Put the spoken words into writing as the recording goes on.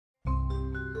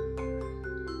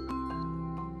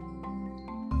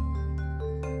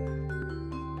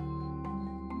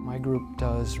My group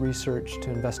does research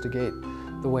to investigate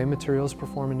the way materials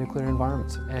perform in nuclear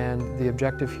environments. And the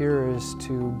objective here is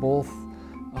to both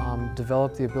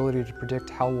develop the ability to predict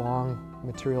how long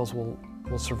materials will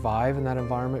survive in that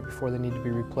environment before they need to be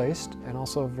replaced, and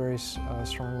also very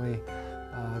strongly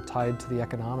tied to the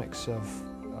economics of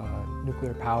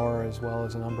nuclear power as well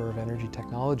as a number of energy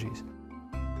technologies.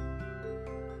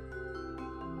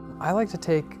 I like to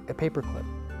take a paperclip.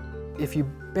 If you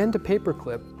bend a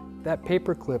paperclip, that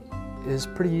paperclip is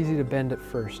pretty easy to bend at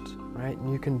first, right?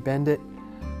 And you can bend it,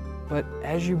 but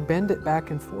as you bend it back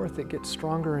and forth, it gets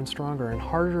stronger and stronger and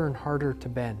harder to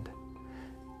bend.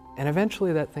 And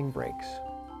eventually that thing breaks.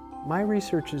 My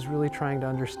research is really trying to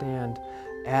understand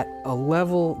at a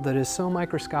level that is so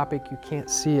microscopic you can't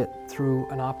see it through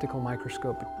an optical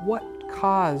microscope, what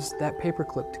caused that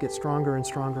paperclip to get stronger and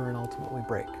stronger and ultimately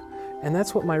break. And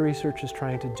that's what my research is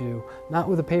trying to do, not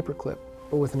with a paperclip,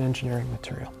 but with an engineering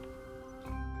material.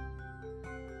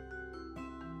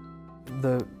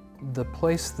 The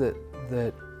place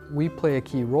that we play a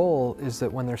key role is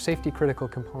that when there's safety critical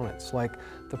components, like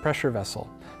the pressure vessel,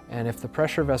 and if the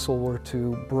pressure vessel were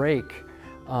to break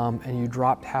and you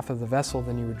dropped half of the vessel,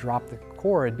 then you would drop the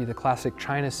core. It'd be the classic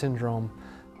China syndrome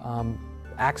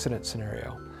accident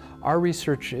scenario. Our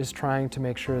research is trying to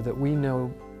make sure that we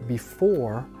know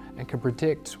before and can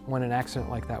predict when an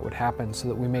accident like that would happen, so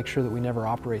that we make sure that we never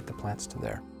operate the plants to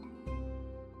there.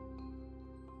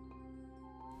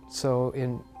 So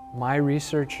in my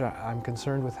research, I'm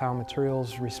concerned with how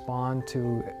materials respond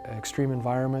to extreme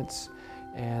environments,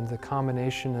 and the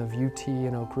combination of UT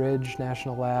and Oak Ridge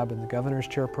National Lab and the Governor's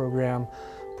Chair program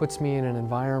puts me in an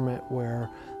environment where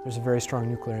there's a very strong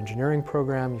nuclear engineering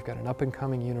program. You've got an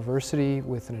up-and-coming university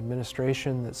with an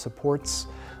administration that supports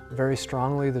very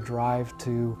strongly the drive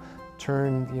to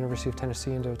turn the University of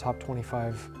Tennessee into a top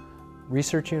 25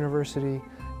 research university,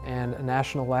 and a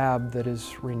national lab that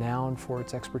is renowned for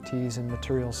its expertise in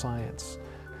material science.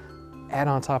 Add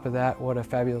on top of that what a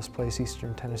fabulous place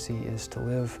Eastern Tennessee is to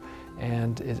live,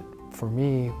 and it, for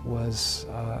me, was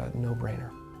a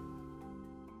no-brainer.